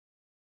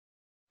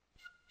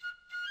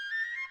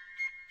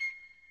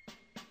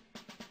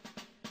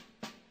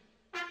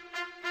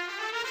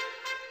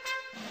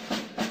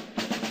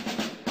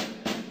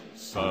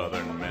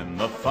Southern men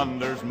the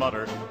thunders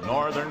mutter,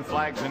 northern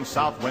flags and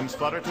south winds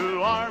flutter.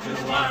 To arms,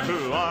 to arms,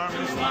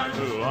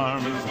 to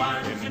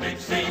arms in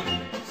Dixie.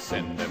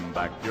 Send them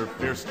back your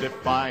fierce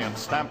defiance,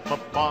 stamp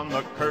upon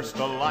the cursed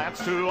alliance.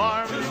 To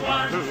arms, to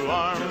arms,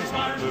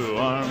 to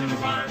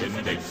arms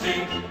in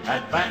Dixie.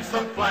 Advance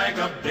the flag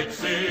of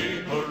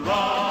Dixie.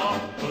 Hurrah,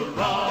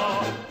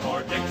 hurrah,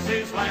 for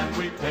Dixie's land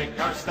we take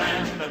our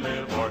stand and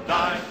live or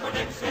die for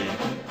Dixie.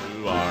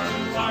 To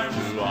arms,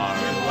 to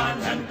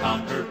arms, and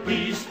conquer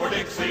peace for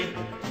Dixie.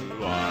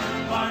 To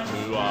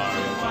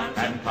arms,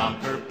 and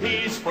conquer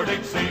peace for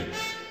Dixie.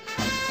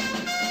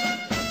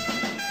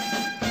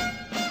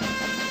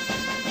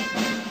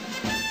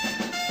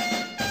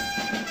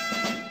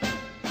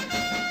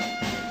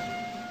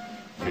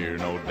 Fear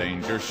no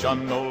danger,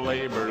 shun no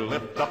labor,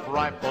 lift up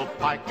rifle,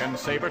 pike, and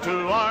saber.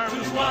 To arms,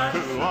 to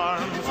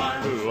arms,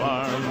 to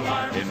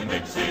arms in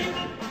Dixie.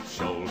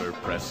 Shoulder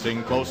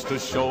pressing close to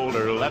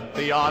shoulder, let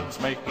the odds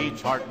make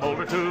each heart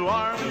bolder. To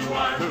arms, to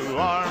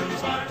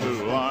arms,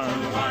 to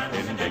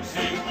arms in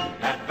Dixie.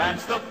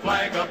 Advance the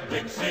flag of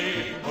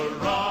Dixie.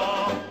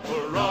 Hurrah,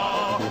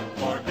 hurrah,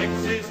 for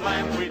Dixie's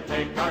land we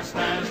take our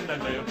stand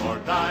and live or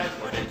die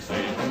for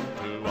Dixie.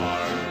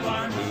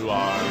 To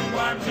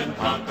arms, and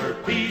conquer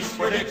peace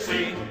for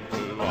Dixie.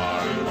 To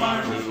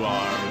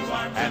arms,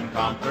 and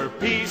conquer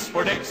peace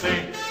for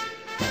Dixie.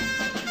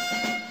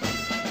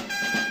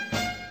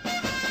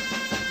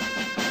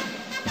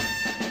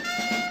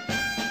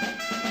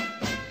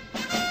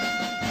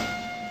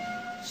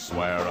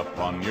 Swear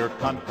upon your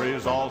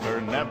country's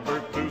altar never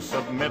to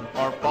submit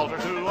or falter.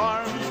 To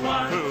arms, to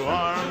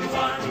arms,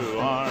 to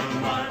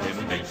arms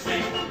in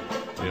Dixie.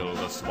 Till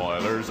the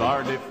spoilers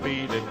are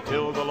defeated,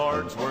 till the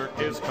Lord's work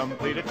is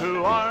completed.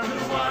 To arms,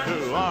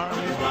 to arms,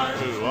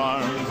 to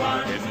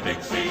arms in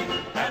Dixie.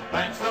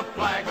 Advance the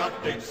flag of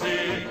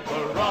Dixie.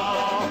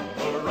 Hurrah,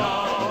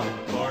 hurrah,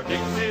 for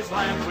Dixie's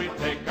land we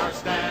take our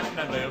stand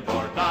and live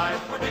or die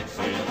for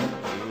Dixie.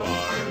 To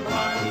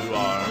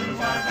arms,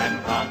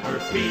 and conquer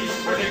peace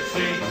for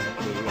Dixie.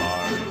 To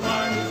arms,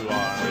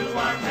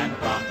 and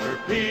conquer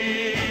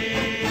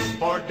peace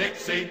for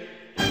Dixie.